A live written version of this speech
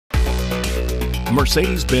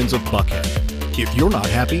Mercedes-Benz of Buckhead. If you're not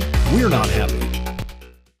happy, we're not happy.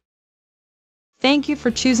 Thank you for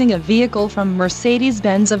choosing a vehicle from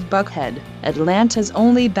Mercedes-Benz of Buckhead, Atlanta's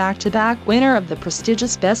only back-to-back winner of the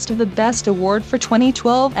prestigious Best of the Best award for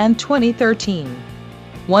 2012 and 2013.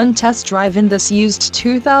 One test drive in this used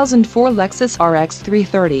 2004 LEXUS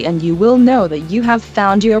RX330 and you will know that you have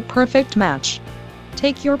found your perfect match.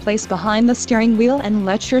 Take your place behind the steering wheel and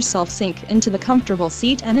let yourself sink into the comfortable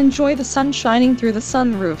seat and enjoy the sun shining through the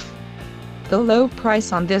sunroof. The low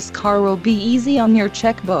price on this car will be easy on your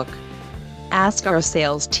checkbook. Ask our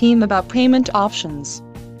sales team about payment options.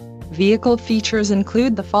 Vehicle features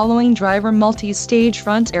include the following: driver multi-stage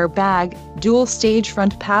front airbag, dual-stage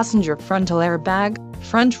front passenger frontal airbag,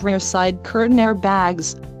 front rear side curtain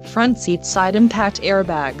airbags, front seat side impact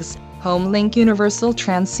airbags, HomeLink universal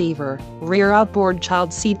transceiver, rear outboard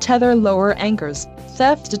child seat tether lower anchors,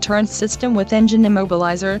 theft deterrent system with engine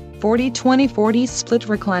immobilizer, 40-20-40 split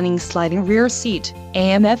reclining sliding rear seat,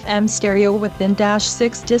 AM/FM stereo with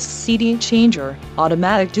in-6 disc CD changer,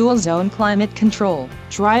 automatic dual-zone climate control,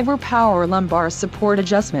 driver power lumbar support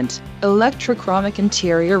adjustment, electrochromic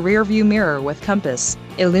interior rear-view mirror with compass,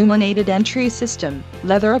 illuminated entry system,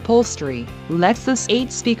 leather upholstery, Lexus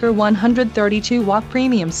 8-speaker 132-watt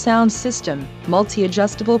premium sound system,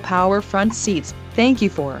 multi-adjustable power front seats. Thank you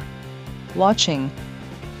for watching.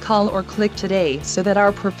 Call or click today so that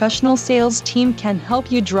our professional sales team can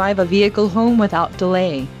help you drive a vehicle home without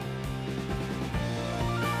delay.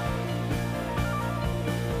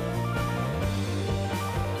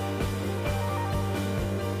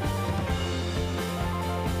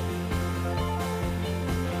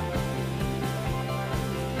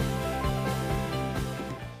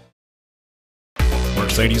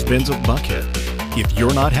 Mercedes-Benz of Buckhead. If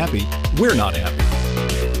you're not happy, we're not happy.